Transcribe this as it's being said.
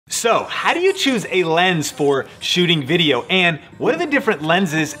So, how do you choose a lens for shooting video, and what do the different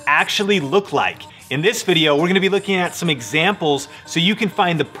lenses actually look like? In this video, we're gonna be looking at some examples so you can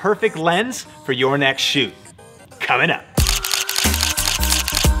find the perfect lens for your next shoot. Coming up.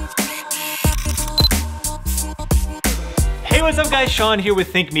 Hey, what's up guys? Sean here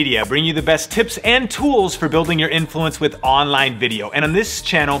with Think Media, bringing you the best tips and tools for building your influence with online video. And on this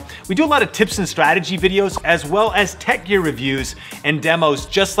channel, we do a lot of tips and strategy videos, as well as tech gear reviews and demos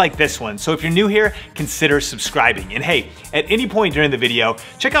just like this one. So if you're new here, consider subscribing. And hey, at any point during the video,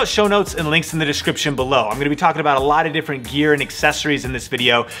 check out show notes and links in the description below. I'm gonna be talking about a lot of different gear and accessories in this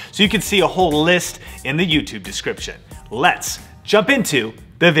video, so you can see a whole list in the YouTube description. Let's jump into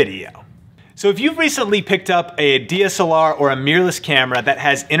the video. So if you've recently picked up a DSLR or a mirrorless camera that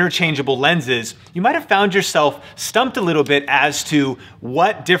has interchangeable lenses, you might have found yourself stumped a little bit as to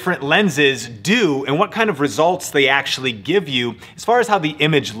what different lenses do and what kind of results they actually give you as far as how the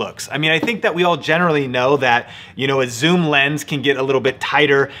image looks. I mean, I think that we all generally know that, a zoom lens can get a little bit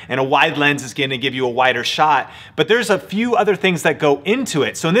tighter and a wide lens is gonna give you a wider shot, but there's a few other things that go into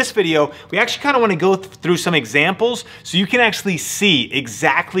it. So in this video, we actually kind of want to go through some examples so you can actually see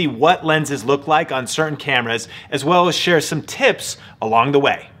exactly what lenses look like on certain cameras, as well as share some tips along the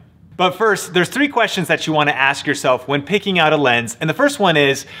way. But first, there's 3 questions that you want to ask yourself when picking out a lens. And the first one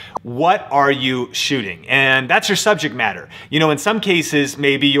is, what are you shooting? And that's your subject matter. In some cases,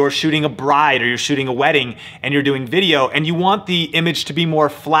 maybe you're shooting a bride or you're shooting a wedding and you're doing video and you want the image to be more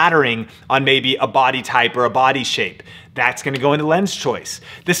flattering on maybe a body type or a body shape. That's gonna go into lens choice.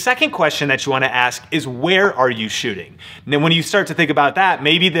 The second question that you wanna ask is, where are you shooting? And then when you start to think about that,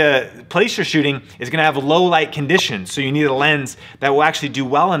 maybe the place you're shooting is gonna have low light conditions, so you need a lens that will actually do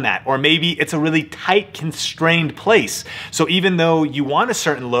well in that. Or maybe it's a really tight, constrained place. So even though you want a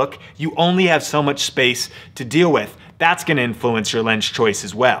certain look, you only have so much space to deal with. That's gonna influence your lens choice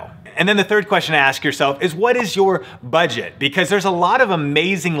as well. And then the third question to ask yourself is, what is your budget? Because there's a lot of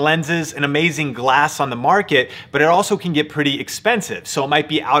amazing lenses and amazing glass on the market, but it also can get pretty expensive. So it might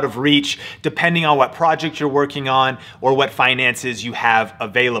be out of reach depending on what project you're working on or what finances you have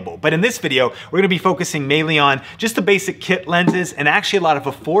available. But in this video, we're gonna be focusing mainly on just the basic kit lenses and actually a lot of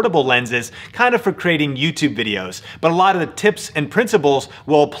affordable lenses kind of for creating YouTube videos. But a lot of the tips and principles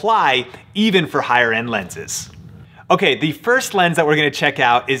will apply even for higher end lenses. Okay, the first lens that we're gonna check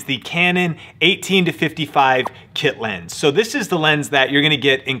out is the Canon 18-55 kit lens. So this is the lens that you're gonna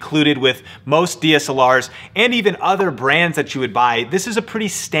get included with most DSLRs and even other brands that you would buy. This is a pretty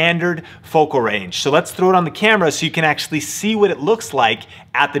standard focal range. So let's throw it on the camera so you can actually see what it looks like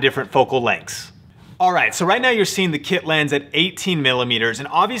at the different focal lengths. All right, so right now you're seeing the kit lens at 18 millimeters, and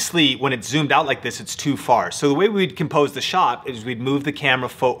obviously when it's zoomed out like this, it's too far. So the way we'd compose the shot is we'd move the camera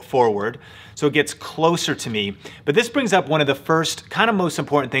forward so it gets closer to me. But this brings up one of the first kind of most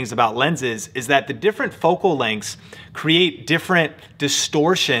important things about lenses, is that the different focal lengths create different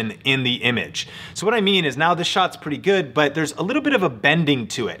distortion in the image. So what I mean is, now this shot's pretty good, but there's a little bit of a bending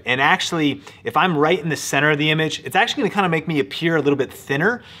to it. And actually, if I'm right in the center of the image, it's actually gonna kind of make me appear a little bit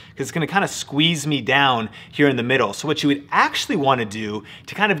thinner, because it's gonna kind of squeeze me down here in the middle. So what you would actually wanna do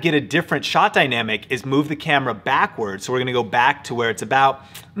to kind of get a different shot dynamic is move the camera backwards. So we're gonna go back to where it's about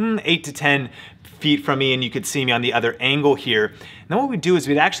 8 to 10 feet from me, and you could see me on the other angle here. And then what we do is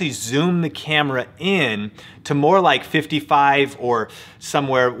we'd actually zoom the camera in to more like 55 or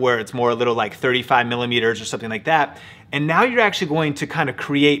somewhere where it's more a little like 35 millimeters or something like that. And now you're actually going to kind of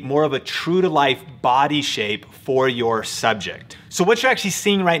create more of a true to life body shape for your subject. So what you're actually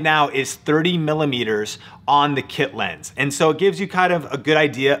seeing right now is 30 millimeters on the kit lens. And so it gives you kind of a good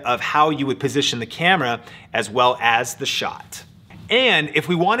idea of how you would position the camera as well as the shot. And if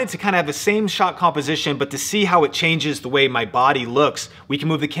we wanted to kind of have the same shot composition, but to see how it changes the way my body looks, we can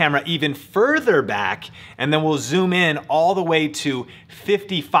move the camera even further back, and then we'll zoom in all the way to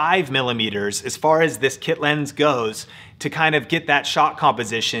 55 millimeters as far as this kit lens goes to kind of get that shot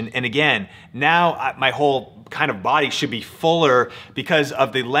composition. And again, now my whole kind of body should be fuller because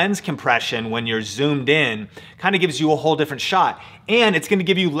of the lens compression when you're zoomed in, kind of gives you a whole different shot. And it's gonna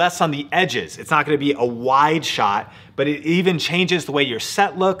give you less on the edges. It's not gonna be a wide shot, but it even changes the way your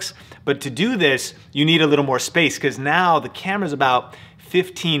set looks. But to do this, you need a little more space, because now the camera's about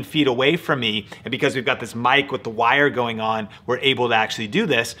 15 feet away from me, and because we've got this mic with the wire going on, we're able to actually do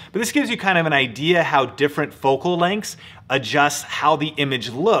this. But this gives you kind of an idea how different focal lengths adjust how the image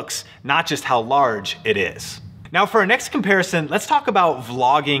looks, not just how large it is. Now for our next comparison, let's talk about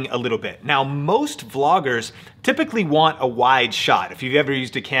vlogging a little bit. Now most vloggers typically want a wide shot. If you've ever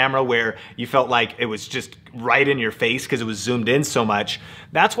used a camera where you felt like it was just right in your face because it was zoomed in so much,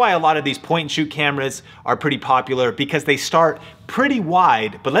 that's why a lot of these point and shoot cameras are pretty popular, because they start pretty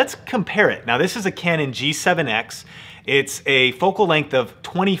wide. But let's compare it. Now this is a Canon G7X. It's a focal length of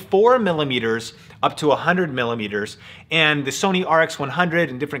 24 millimeters up to 100 millimeters, and the Sony RX100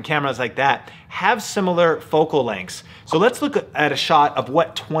 and different cameras like that have similar focal lengths. So let's look at a shot of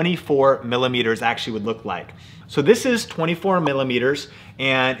what 24 millimeters actually would look like. So this is 24 millimeters,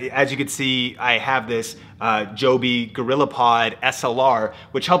 and as you can see, I have this Joby Gorilla Pod SLR,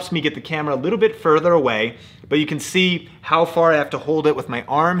 which helps me get the camera a little bit further away, but you can see how far I have to hold it with my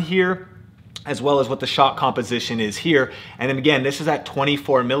arm here, as well as what the shot composition is here. And then again, this is at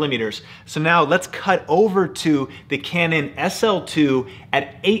 24 millimeters. So now let's cut over to the Canon SL2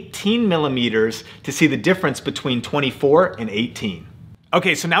 at 18 millimeters to see the difference between 24 and 18.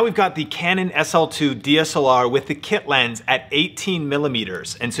 Okay, so now we've got the Canon SL2 DSLR with the kit lens at 18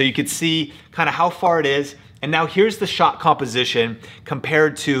 millimeters. And so you can see kind of how far it is. And now here's the shot composition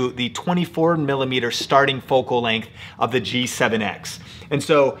compared to the 24 millimeter starting focal length of the G7X. And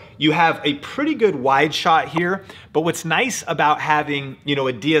so you have a pretty good wide shot here, but what's nice about having, a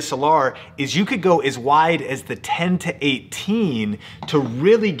DSLR is you could go as wide as the 10 to 18 to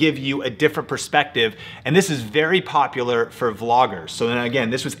really give you a different perspective. And this is very popular for vloggers. So then again,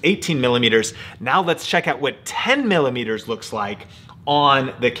 this was 18 millimeters. Now let's check out what 10 millimeters looks like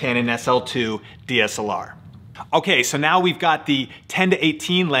on the Canon SL2 DSLR. Okay, so now we've got the 10 to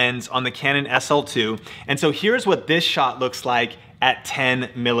 18 lens on the Canon SL2. And so here's what this shot looks like at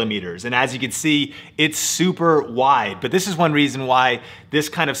 10 millimeters. And as you can see, it's super wide. But this is one reason why this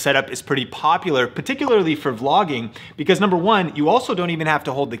kind of setup is pretty popular, particularly for vlogging, because number one, you also don't even have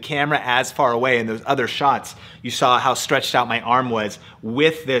to hold the camera as far away. In those other shots, you saw how stretched out my arm was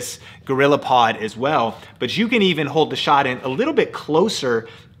with this Gorilla Pod as well. But you can even hold the shot in a little bit closer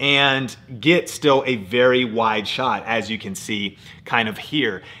and get still a very wide shot, as you can see kind of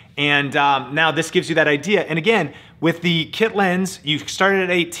here. And now this gives you that idea. And again, with the kit lens, you started at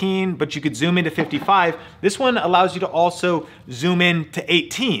 18, but you could zoom into 55. This one allows you to also zoom in to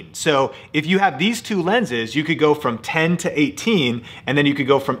 18. So if you have these two lenses, you could go from 10 to 18, and then you could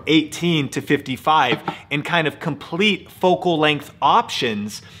go from 18 to 55 in kind of complete focal length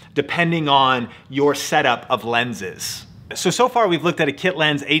options, depending on your setup of lenses. So far we've looked at a kit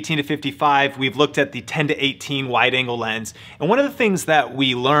lens 18 to 55, we've looked at the 10 to 18 wide angle lens, and one of the things that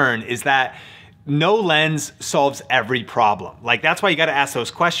we learn is that no lens solves every problem. Like, that's why you gotta ask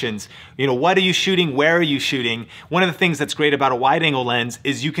those questions. What are you shooting? Where are you shooting? One of the things that's great about a wide angle lens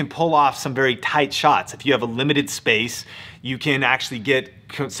is you can pull off some very tight shots. If you have a limited space, you can actually get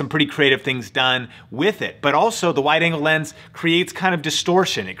some pretty creative things done with it. But also the wide angle lens creates kind of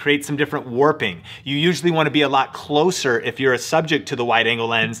distortion. It creates some different warping. You usually want to be a lot closer if you're a subject to the wide angle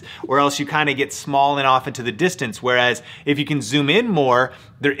lens, or else you kind of get small and off into the distance. Whereas if you can zoom in more,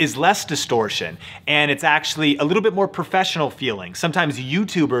 there is less distortion, and it's actually a little bit more professional feeling. Sometimes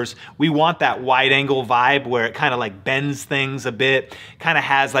YouTubers, we want that wide angle vibe where it kind of like bends things a bit, kind of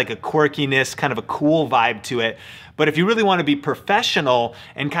has like a quirkiness, kind of a cool vibe to it. But if you really want to be professional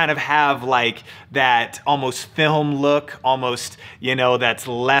and kind of have like that almost film look, almost, that's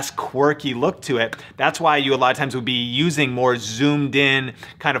less quirky look to it, that's why you a lot of times would be using more zoomed in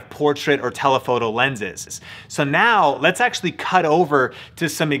kind of portrait or telephoto lenses. So now let's actually cut over to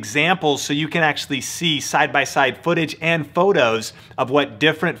some examples so you can actually see side-by-side footage and photos of what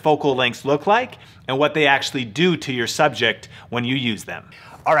different focal lengths look like and what they actually do to your subject when you use them.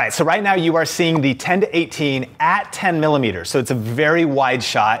 All right, so right now you are seeing the 10 to 18 at 10 millimeters. So it's a very wide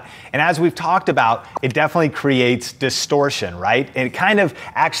shot. And as we've talked about, it definitely creates distortion, right? And it kind of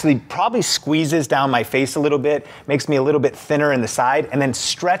actually probably squeezes down my face a little bit, makes me a little bit thinner in the side, and then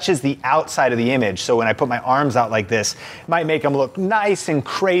stretches the outside of the image. So when I put my arms out like this, it might make them look nice and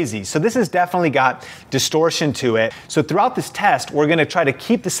crazy. So this has definitely got distortion to it. So throughout this test, we're gonna try to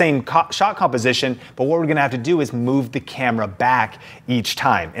keep the same shot composition, but what we're gonna have to do is move the camera back each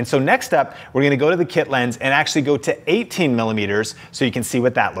time. And so next up, we're gonna go to the kit lens and actually go to 18 millimeters so you can see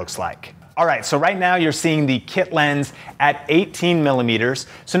what that looks like. All right, so right now you're seeing the kit lens at 18 millimeters.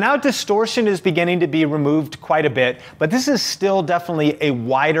 So now distortion is beginning to be removed quite a bit, but this is still definitely a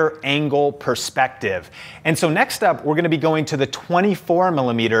wider angle perspective. And so next up, we're gonna be going to the 24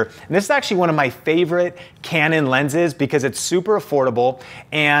 millimeter. And this is actually one of my favorite Canon lenses because it's super affordable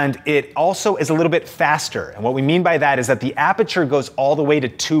and it also is a little bit faster. And what we mean by that is that the aperture goes all the way to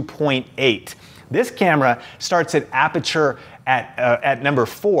 2.8. This camera starts at aperture at number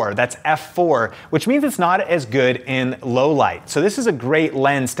 4, that's f4, which means it's not as good in low light. So this is a great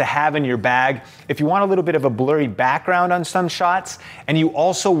lens to have in your bag if you want a little bit of a blurry background on some shots, and you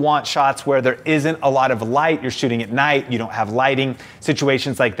also want shots where there isn't a lot of light, you're shooting at night, you don't have lighting,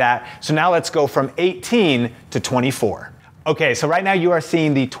 situations like that. So now let's go from 18 to 24. Okay, so right now you are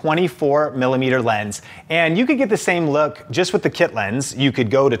seeing the 24mm lens, and you could get the same look just with the kit lens. You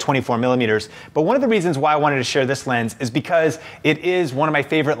could go to 24mm, but one of the reasons why I wanted to share this lens is because it is one of my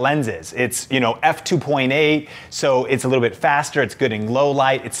favorite lenses. It's, f2.8, so it's a little bit faster, it's good in low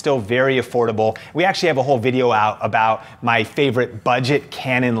light, it's still very affordable. We actually have a whole video out about my favorite budget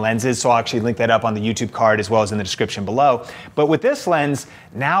Canon lenses, so I'll actually link that up on the YouTube card as well as in the description below. But with this lens,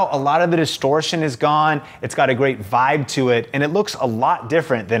 now a lot of the distortion is gone, it's got a great vibe to it, and it looks a lot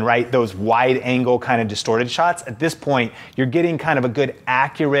different than, those wide angle kind of distorted shots. At this point, you're getting kind of a good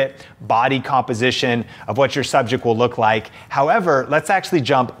accurate body composition of what your subject will look like. However, let's actually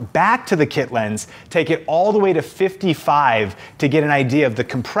jump back to the kit lens, take it all the way to 55 to get an idea of the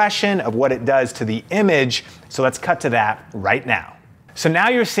compression of what it does to the image. So let's cut to that right now. So now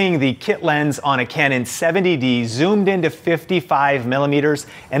you're seeing the kit lens on a Canon 70D zoomed into 55mm,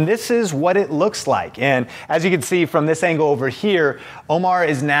 and this is what it looks like. And as you can see from this angle over here, Omar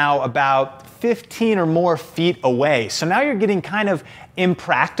is now about 15 or more feet away. So now you're getting kind of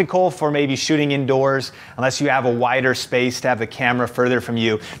impractical for maybe shooting indoors unless you have a wider space to have the camera further from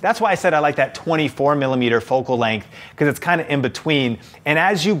you. That's why I said I like that 24mm focal length, because it's kind of in between. And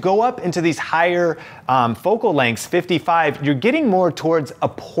as you go up into these higher focal lengths, 55, you're getting more towards a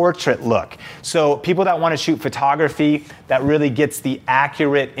portrait look. So people that want to shoot photography that really gets the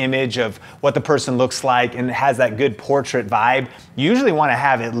accurate image of what the person looks like and has that good portrait vibe, you usually want to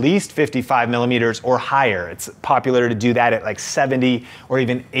have at least 55mm or higher. It's popular to do that at like 70 or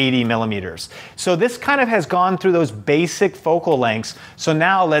even 80mm. So this kind of has gone through those basic focal lengths. So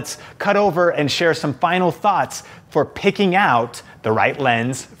now let's cut over and share some final thoughts for picking out the right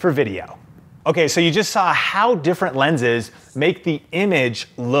lens for video. Okay, so you just saw how different lenses make the image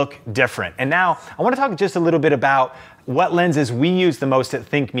look different. And now I want to talk just a little bit about what lenses we use the most at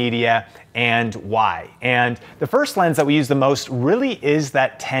Think Media and why. And the first lens that we use the most really is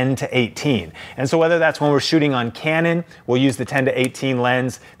that 10 to 18. And so whether that's when we're shooting on Canon, we'll use the 10 to 18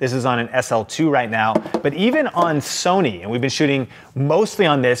 lens. This is on an SL2 right now, but even on Sony, and we've been shooting mostly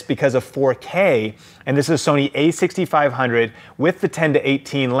on this because of 4K, and this is Sony a6500 with the 10 to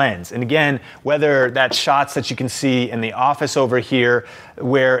 18 lens. And again, whether that's shots that you can see in the office over here,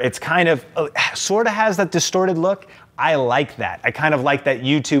 where it's kind of, sort of has that distorted look, I like that. I kind of like that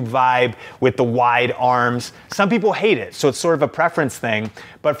YouTube vibe with the wide arms. Some people hate it, so it's sort of a preference thing.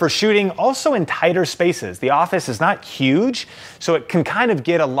 But for shooting also in tighter spaces, the office is not huge, so it can kind of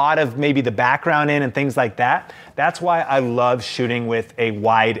get a lot of maybe the background in and things like that. That's why I love shooting with a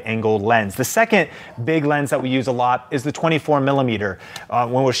wide angle lens. The second big lens that we use a lot is the 24mm.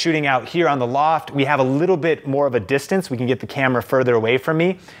 When we're shooting out here on the loft, we have a little bit more of a distance. We can get the camera further away from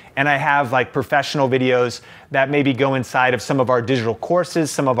me. And I have like professional videos that maybe go inside of some of our digital courses,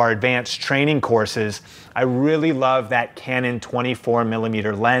 some of our advanced training courses. I really love that Canon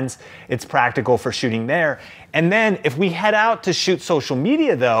 24mm lens. It's practical for shooting there. And then if we head out to shoot social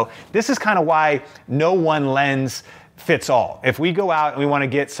media though, this is kind of why no one lens fits all. If we go out and we want to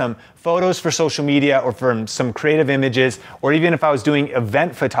get some photos for social media or from some creative images, or even if I was doing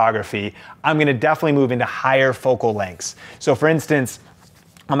event photography, I'm going to definitely move into higher focal lengths. So for instance,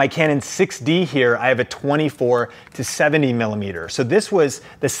 on my Canon 6D here, I have a 24 to 70mm. So this was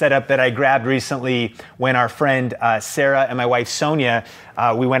the setup that I grabbed recently when our friend Sarah and my wife Sonia,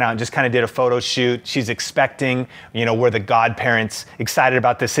 we went out and just kind of did a photo shoot. She's expecting, we're the godparents, excited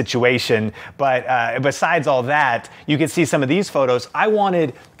about this situation. But besides all that, you can see some of these photos. I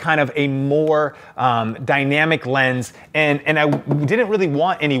wanted kind of a more dynamic lens, and I didn't really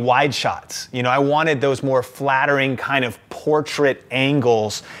want any wide shots. I wanted those more flattering kind of portrait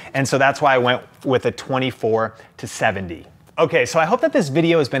angles. And so that's why I went with a 24 to 70. Okay, so I hope that this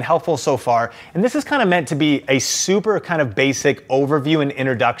video has been helpful so far, and this is kind of meant to be a super kind of basic overview and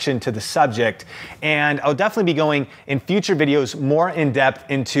introduction to the subject, and I'll definitely be going in future videos more in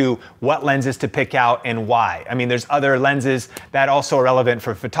depth into what lenses to pick out and why. I mean, there's other lenses that also are relevant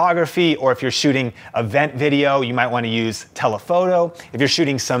for photography, or if you're shooting event video, you might want to use telephoto. If you're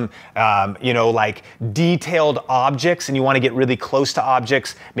shooting some, like detailed objects and you want to get really close to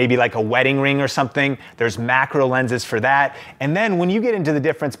objects, maybe like a wedding ring or something, there's macro lenses for that. And then when you get into the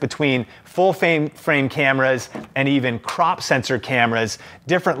difference between full frame cameras and even crop sensor cameras,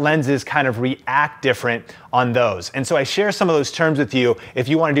 different lenses kind of react different on those. And so I share some of those terms with you. If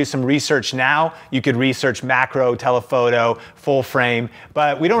you want to do some research now, you could research macro, telephoto, full frame,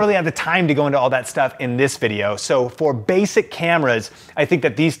 but we don't really have the time to go into all that stuff in this video. So for basic cameras, I think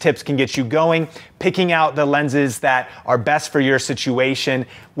that these tips can get you going, picking out the lenses that are best for your situation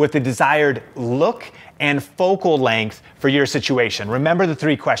with the desired look and focal length for your situation. Remember the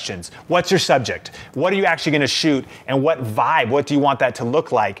 3 questions. What's your subject? What are you actually gonna shoot? And what vibe, what do you want that to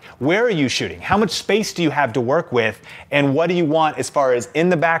look like? Where are you shooting? How much space do you have to work with? And what do you want as far as in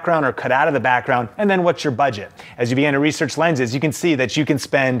the background or cut out of the background? And then what's your budget? As you begin to research lenses, you can see that you can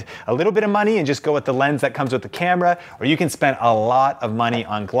spend a little bit of money and just go with the lens that comes with the camera, or you can spend a lot of money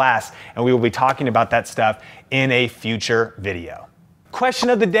on glass. And we will be talking about that stuff in a future video. Question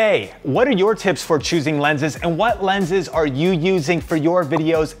of the day, what are your tips for choosing lenses, and what lenses are you using for your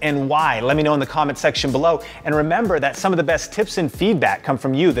videos and why? Let me know in the comment section below. And remember that some of the best tips and feedback come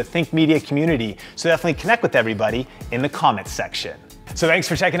from you, the Think Media community. So definitely connect with everybody in the comments section. So thanks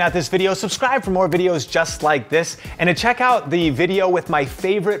for checking out this video. Subscribe for more videos just like this. And to check out the video with my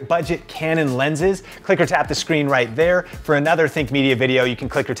favorite budget Canon lenses, click or tap the screen right there. For another Think Media video, you can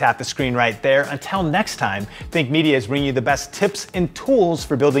click or tap the screen right there. Until next time, Think Media is bringing you the best tips and tools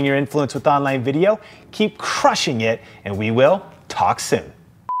for building your influence with online video. Keep crushing it, and we will talk soon.